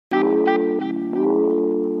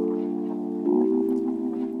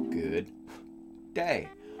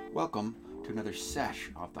welcome to another sesh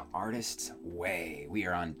of the Artist's Way. We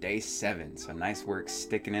are on day 7, so nice work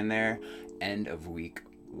sticking in there, end of week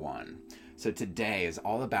 1. So today is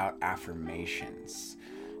all about affirmations,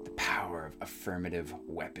 the power of affirmative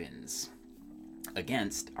weapons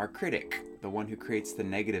against our critic, the one who creates the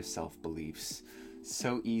negative self-beliefs.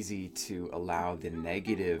 So easy to allow the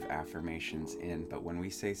negative affirmations in, but when we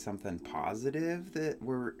say something positive that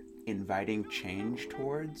we're inviting change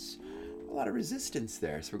towards, a lot of resistance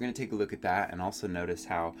there. So we're going to take a look at that and also notice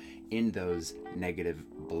how in those negative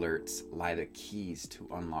blurts lie the keys to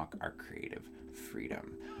unlock our creative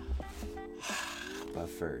freedom. But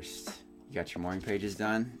first, you got your morning pages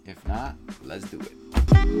done? If not, let's do it.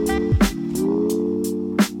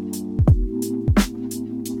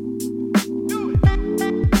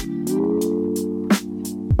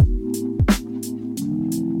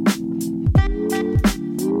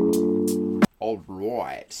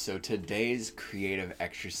 Alright, so today's creative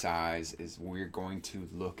exercise is we're going to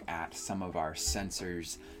look at some of our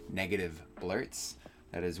sensors' negative blurts.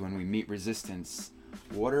 That is, when we meet resistance,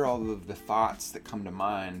 what are all of the thoughts that come to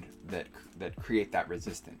mind that create that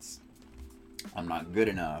resistance? I'm not good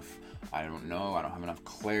enough. I don't know. I don't have enough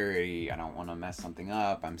clarity. I don't want to mess something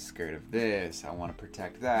up. I'm scared of this. I want to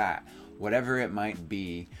protect that. Whatever it might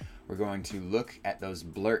be, we're going to look at those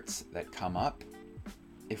blurts that come up.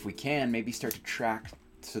 If we can, maybe start to track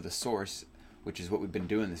to the source, which is what we've been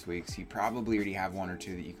doing this week. So you probably already have one or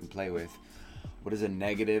two that you can play with. What is a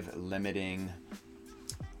negative limiting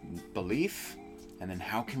belief? And then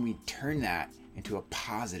how can we turn that into a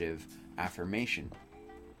positive affirmation,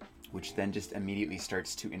 which then just immediately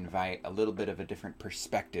starts to invite a little bit of a different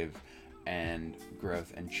perspective, and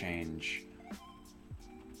growth and change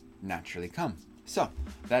naturally come. So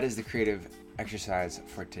that is the creative exercise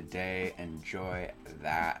for today. Enjoy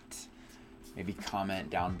that. Maybe comment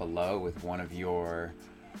down below with one of your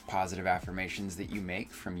positive affirmations that you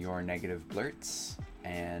make from your negative blurts,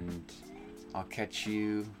 and I'll catch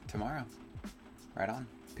you tomorrow. Right on.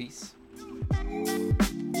 Peace.